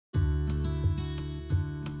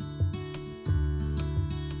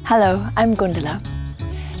Hello, I'm Gundula.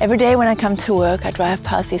 Every day when I come to work, I drive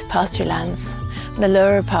past these pasture lands in the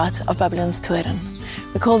lower part of Babylonstoren.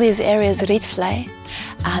 We call these areas Rietvlei,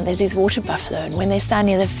 and there's these water buffalo, and when they stand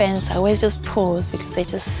near the fence, I always just pause because they're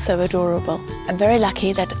just so adorable. I'm very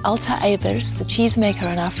lucky that Alta Eybers, the cheesemaker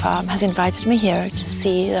on our farm, has invited me here to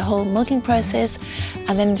see the whole milking process,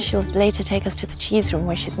 and then she'll later take us to the cheese room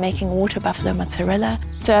where she's making water buffalo mozzarella.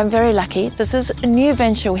 So I'm very lucky. This is a new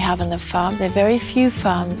venture we have on the farm. There are very few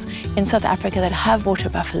farms in South Africa that have water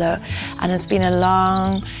buffalo, and it's been a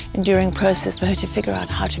long, enduring process for her to figure out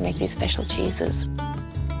how to make these special cheeses.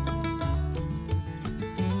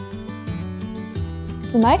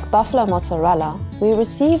 To make buffalo mozzarella, we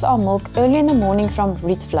receive our milk early in the morning from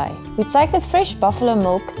Rietvlei. We take the fresh buffalo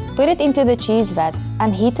milk, put it into the cheese vats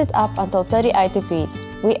and heat it up until 38 degrees.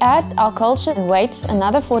 We add our culture and wait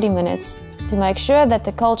another 40 minutes to make sure that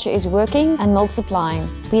the culture is working and multiplying.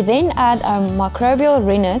 We then add our microbial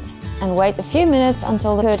rennets and wait a few minutes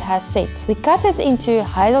until the curd has set. We cut it into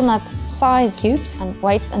hazelnut size cubes and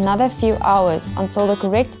wait another few hours until the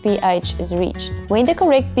correct pH is reached. When the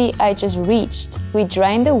correct pH is reached, we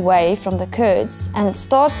drain the whey from the curds and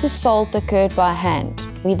start to salt the curd by hand.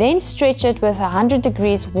 We then stretch it with 100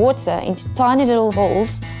 degrees water into tiny little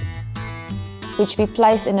balls, which we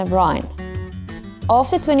place in a brine.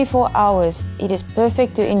 After 24 hours, it is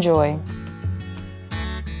perfect to enjoy.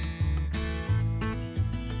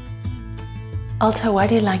 Alta, why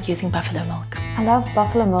do you like using buffalo milk? I love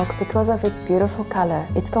buffalo milk because of its beautiful color.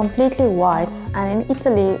 It's completely white, and in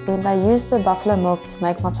Italy, when they use the buffalo milk to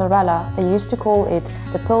make mozzarella, they used to call it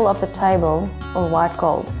the pill of the table or white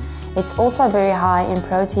gold. It's also very high in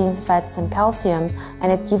proteins, fats and calcium, and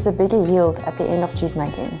it gives a bigger yield at the end of cheese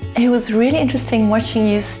making. It was really interesting watching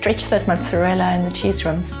you stretch that mozzarella in the cheese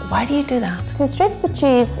rooms. Why do you do that? To stretch the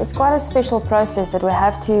cheese, it's quite a special process that we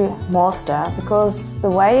have to master, because the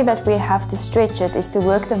way that we have to stretch it is to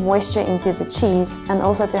work the moisture into the cheese and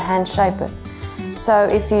also to hand shape it. So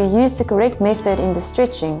if you use the correct method in the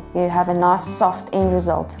stretching, you have a nice soft end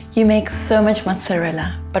result. You make so much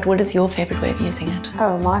mozzarella, but what is your favorite way of using it?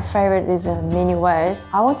 Oh, my favorite is in many ways.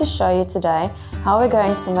 I want to show you today how we're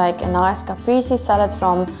going to make a nice caprese salad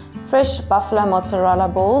from fresh buffalo mozzarella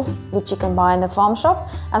balls, which you can buy in the farm shop,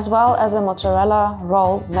 as well as a mozzarella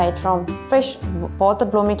roll made from fresh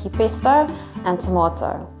waterblommetjie pesto and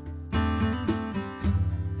tomato.